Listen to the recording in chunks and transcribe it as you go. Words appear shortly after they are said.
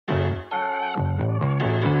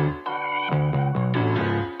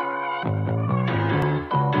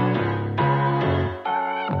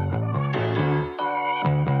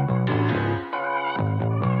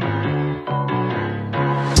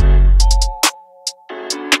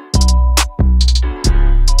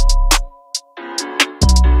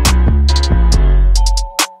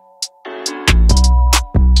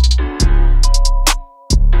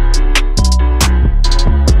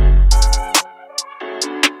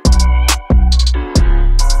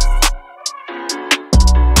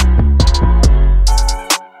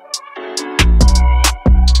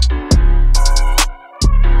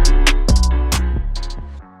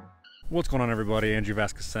What's going on, everybody? Andrew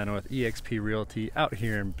Vascassenno with eXp Realty out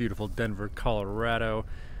here in beautiful Denver, Colorado.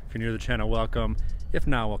 If you're new to the channel, welcome. If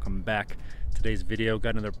not, welcome back. Today's video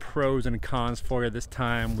got another pros and cons for you. This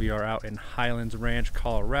time we are out in Highlands Ranch,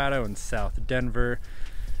 Colorado in South Denver.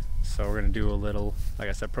 So we're gonna do a little, like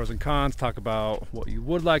I said, pros and cons, talk about what you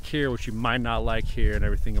would like here, what you might not like here, and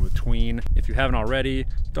everything in between. If you haven't already,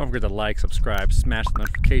 don't forget to like, subscribe, smash the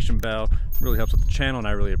notification bell. It really helps with the channel and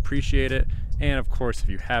I really appreciate it. And of course, if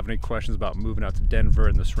you have any questions about moving out to Denver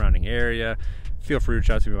and the surrounding area, feel free to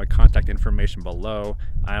reach out to me. My contact information below.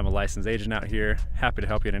 I am a licensed agent out here, happy to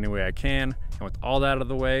help you in any way I can. And with all that out of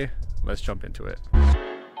the way, let's jump into it.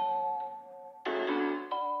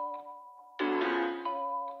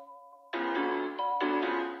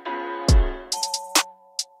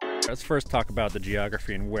 Let's first talk about the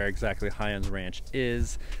geography and where exactly Highlands Ranch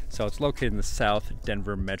is. So it's located in the South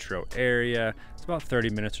Denver metro area. It's about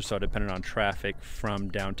 30 minutes or so depending on traffic from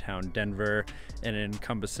downtown Denver, and it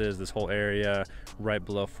encompasses this whole area right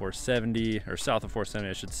below 470, or south of 470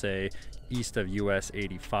 I should say, east of US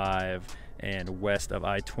 85 and west of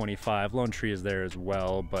I-25. Lone Tree is there as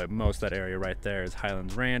well, but most of that area right there is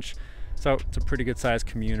Highlands Ranch. So it's a pretty good sized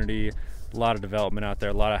community, a lot of development out there,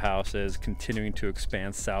 a lot of houses, continuing to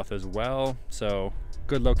expand south as well. So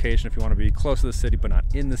good location if you want to be close to the city but not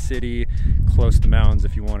in the city, close to the mountains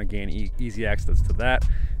if you want to gain easy access to that,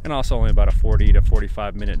 and also only about a 40 to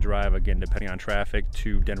 45 minute drive, again depending on traffic,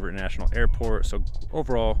 to Denver International Airport. So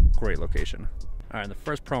overall, great location. All right, and the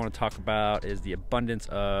first pro I want to talk about is the abundance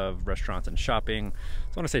of restaurants and shopping.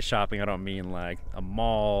 So when I say shopping, I don't mean like a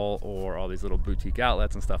mall or all these little boutique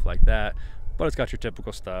outlets and stuff like that, but it's got your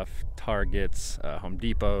typical stuff: Targets, Home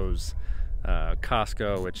Depots,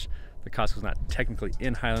 Costco, which the Costco's not technically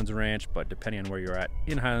in Highlands Ranch, but depending on where you're at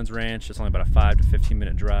in Highlands Ranch, it's only about a 5 to 15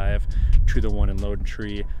 minute drive to the one in Lone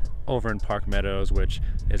Tree over in Park Meadows, which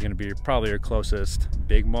is going to be probably your closest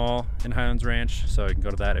big mall in Highlands Ranch. So you can go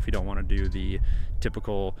to that if you don't want to do the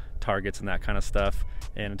typical Targets and that kind of stuff.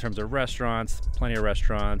 And in terms of restaurants, plenty of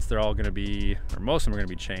restaurants. They're all going to be, or most of them are going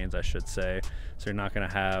to be chains, I should say. So you're not going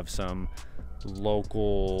to have some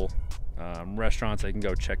local restaurants that you can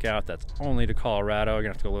go check out that's only to Colorado. You're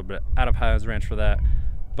gonna have to go a little bit out of Highlands Ranch for that,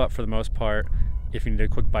 but for the most part, if you need a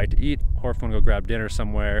quick bite to eat or if you want to go grab dinner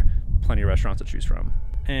somewhere, plenty of restaurants to choose from.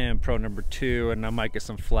 And pro number two, and I might get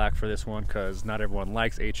some flack for this one because not everyone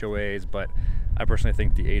likes HOAs, but I personally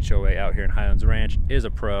think the HOA out here in Highlands Ranch is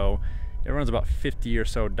a pro. It runs about $50 or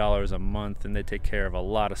so a month, and they take care of a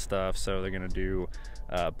lot of stuff. So they're gonna do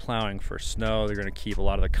plowing for snow. They're gonna keep a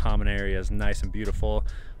lot of the common areas nice and beautiful.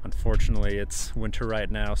 Unfortunately, it's winter right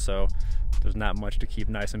now, so there's not much to keep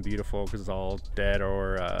nice and beautiful because it's all dead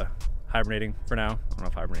or hibernating for now. I don't know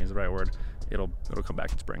if hibernating is the right word. It'll come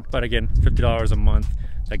back in spring. But again, $50 a month,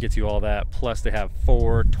 that gets you all that. Plus they have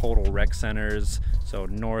 4 total rec centers. So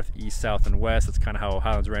north, east, south, and west. That's kind of how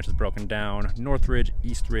Highlands Ranch is broken down. North Ridge,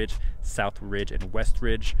 East Ridge, South Ridge, and West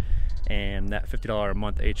Ridge. And that $50 a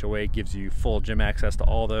month HOA gives you full gym access to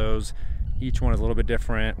all those. Each one is a little bit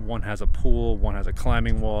different. One has a pool, one has a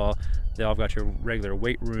climbing wall. They all got your regular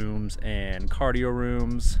weight rooms and cardio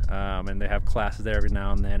rooms, and they have classes there every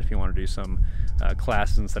now and then if you want to do some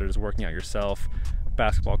classes instead of just working out yourself.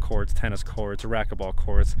 Basketball courts, tennis courts, racquetball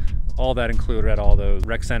courts, all that included at all those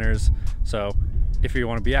rec centers. So if you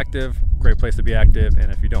want to be active, great place to be active.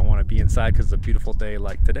 And if you don't want to be inside because it's a beautiful day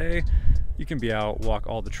like today, you can be out, walk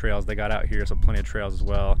all the trails they got out here, so plenty of trails as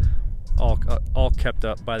well. All kept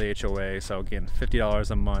up by the HOA. So again,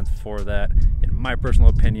 $50 a month for that, in my personal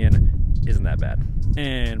opinion, isn't that bad.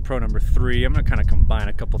 And pro number three, I'm gonna kind of combine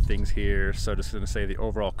a couple things here. So just gonna say the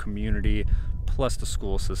overall community plus the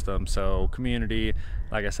school system. So community,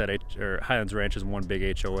 like I said, Highlands Ranch is one big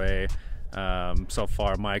HOA. So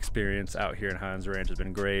far, my experience out here in Highlands Ranch has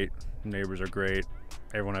been great. Neighbors are great.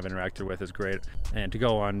 Everyone I've interacted with is great. And to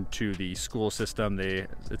go on to the school system,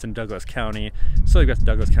 it's in Douglas County. So you've got the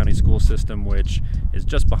Douglas County school system, which is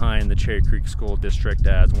just behind the Cherry Creek School District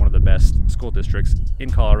as one of the best school districts in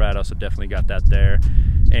Colorado. So definitely got that there.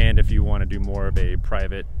 And if you want to do more of a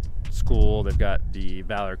private school, they've got the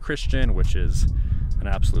Valor Christian, which is an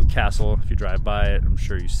absolute castle. If you drive by it, I'm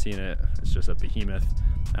sure you've seen it. It's just a behemoth.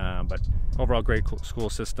 But overall, great school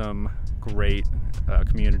system, great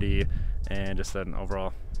community, and just an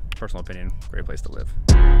overall personal opinion, great place to live.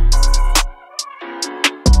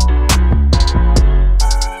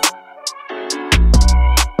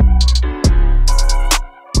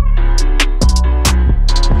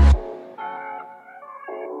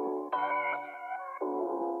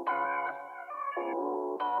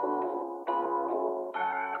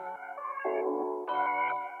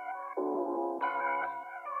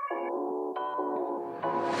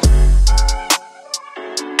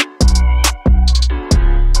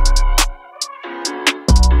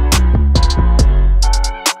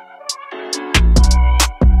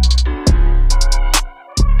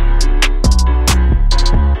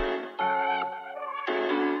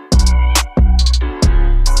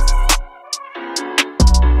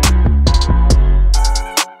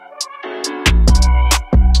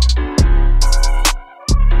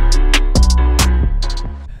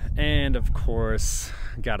 course,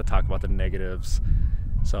 got to talk about the negatives.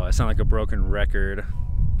 So I sound like a broken record.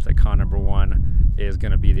 It's like con number one is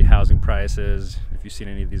going to be the housing prices. If you've seen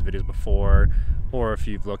any of these videos before, or if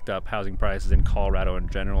you've looked up housing prices in Colorado in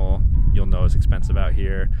general, you'll know it's expensive out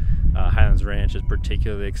here. Highlands Ranch is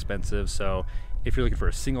particularly expensive. So if you're looking for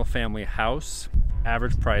a single family house,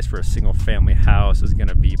 average price for a single family house is going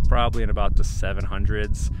to be probably in about the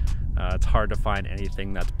 700s. It's hard to find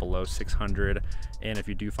anything that's below 600, and if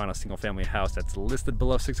you do find a single family house that's listed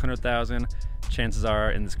below 600,000, chances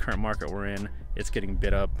are in this current market we're in, it's getting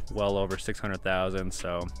bid up well over 600,000.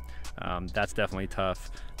 So that's definitely tough.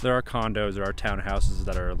 There are condos, there are townhouses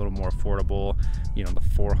that are a little more affordable, you know, the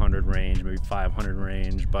 400 range, maybe 500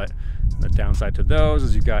 range. But the downside to those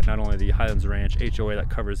is you've got not only the Highlands Ranch HOA that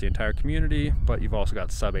covers the entire community, but you've also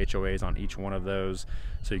got sub HOAs on each one of those.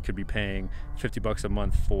 So you could be paying $50 a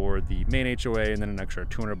month for the main HOA, and then an extra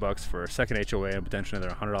 $200 for a second HOA, and potentially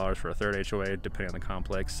another $100 for a third HOA, depending on the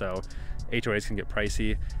complex. So HOAs can get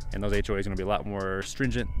pricey, and those HOAs are going to be a lot more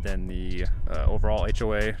stringent than the overall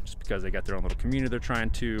HOA, just because they got their own little community they're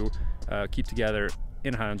trying to keep together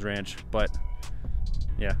in Highlands Ranch. But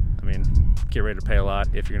yeah, I mean, get ready to pay a lot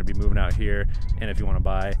if you're going to be moving out here, and if you want to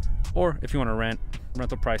buy, or if you want to rent.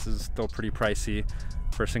 Rental prices still pretty pricey.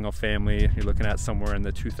 For a single family, you're looking at somewhere in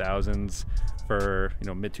the 2000s for, you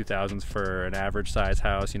know, mid 2000s for an average size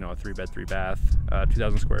house, you know, a 3-bed 3-bath,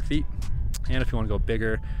 2,000 square feet. And if you want to go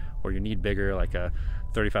bigger, or you need bigger, like a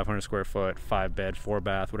 3,500 square foot 5-bed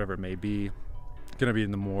 4-bath, whatever it may be, gonna be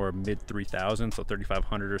in the more mid 3,000s, so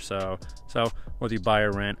 3,500 or so. So whether you buy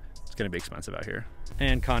or rent, it's gonna be expensive out here.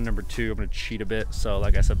 And con number two, I'm gonna cheat a bit. So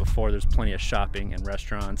like I said before, there's plenty of shopping and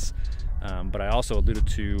restaurants. But I also alluded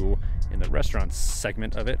to in the restaurants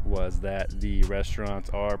segment of it was that the restaurants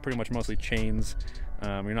are pretty much mostly chains.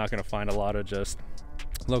 You're not going to find a lot of just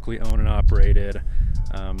locally owned and operated,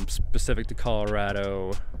 specific to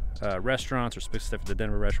Colorado restaurants, or specific to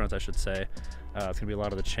Denver restaurants, I should say. It's going to be a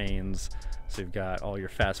lot of the chains. So you've got all your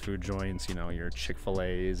fast food joints, you know, your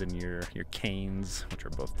Chick-fil-A's and your Canes, which are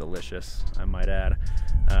both delicious, I might add.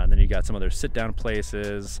 And then you got some other sit-down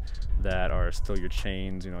places that are still your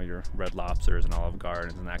chains, you know, your Red Lobsters and Olive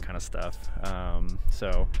Gardens and that kind of stuff.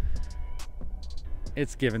 So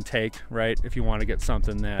it's give and take, right? If you want to get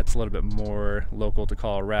something that's a little bit more local to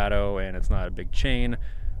Colorado and it's not a big chain,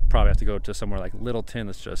 probably have to go to somewhere like Littleton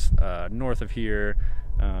that's just north of here,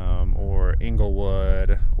 or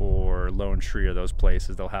Inglewood or Lone Tree, or those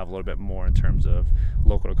places. They'll have a little bit more in terms of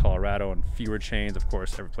local to Colorado and fewer chains. Of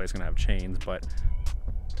course, every place is going to have chains, but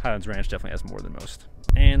Highlands Ranch definitely has more than most.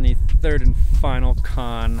 And the third and final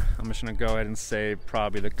con, I'm just going to go ahead and say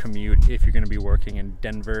probably the commute if you're going to be working in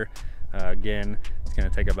Denver. Again, it's going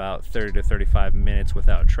to take about 30 to 35 minutes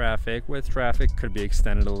without traffic. With traffic, could be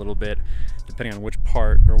extended a little bit depending on which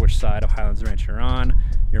part or which side of Highlands Ranch you're on.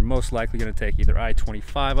 You're most likely going to take either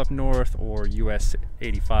I-25 up north or US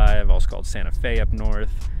 85, also called Santa Fe, up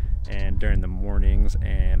north. And during the mornings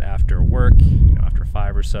and after work, you know, after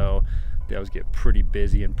 5 or so, they always get pretty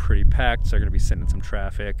busy and pretty packed, so they're going to be sitting in some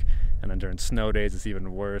traffic. And then during snow days, it's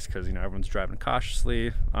even worse because, you know, everyone's driving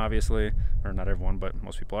cautiously, obviously, or not everyone, but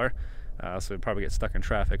most people are. So you'd probably get stuck in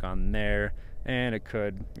traffic on there, and it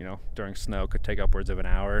could, you know, during snow, could take upwards of an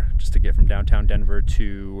hour just to get from downtown Denver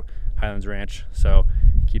to Highlands Ranch. So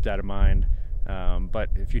keep that in mind. But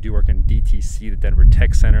if you do work in DTC, the Denver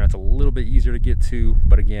Tech Center, that's a little bit easier to get to.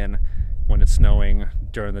 But again, when it's snowing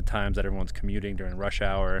during the times that everyone's commuting during rush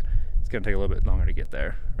hour, it's going to take a little bit longer to get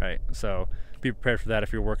there, right? So be prepared for that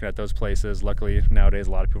if you're working at those places. Luckily, nowadays,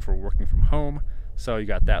 a lot of people are working from home, so you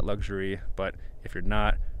got that luxury. But if you're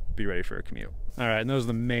not, be ready for a commute. All right, and those are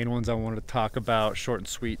the main ones I wanted to talk about. Short and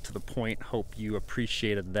sweet, to the point. Hope you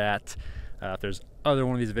appreciated that. If there's other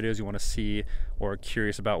one of these videos you want to see, or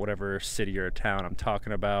curious about whatever city or town I'm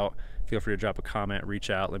talking about, feel free to drop a comment, reach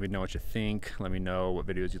out, let me know what you think, let me know what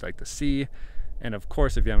videos you'd like to see. And of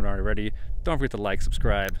course, if you haven't already, don't forget to like,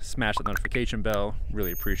 subscribe, smash that notification bell.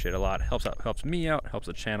 Really appreciate it a lot. Helps me out, helps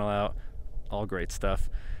the channel out, all great stuff.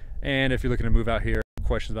 And if you're looking to move out here,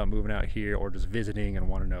 questions about moving out here, or just visiting and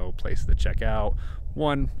want to know places to check out,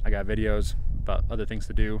 one, I got videos about other things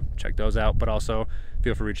to do, check those out. But also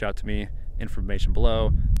feel free to reach out to me, information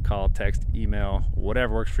below, call, text, email,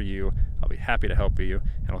 whatever works for you. I'll be happy to help you.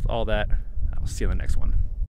 And with all that, I'll see you in the next one.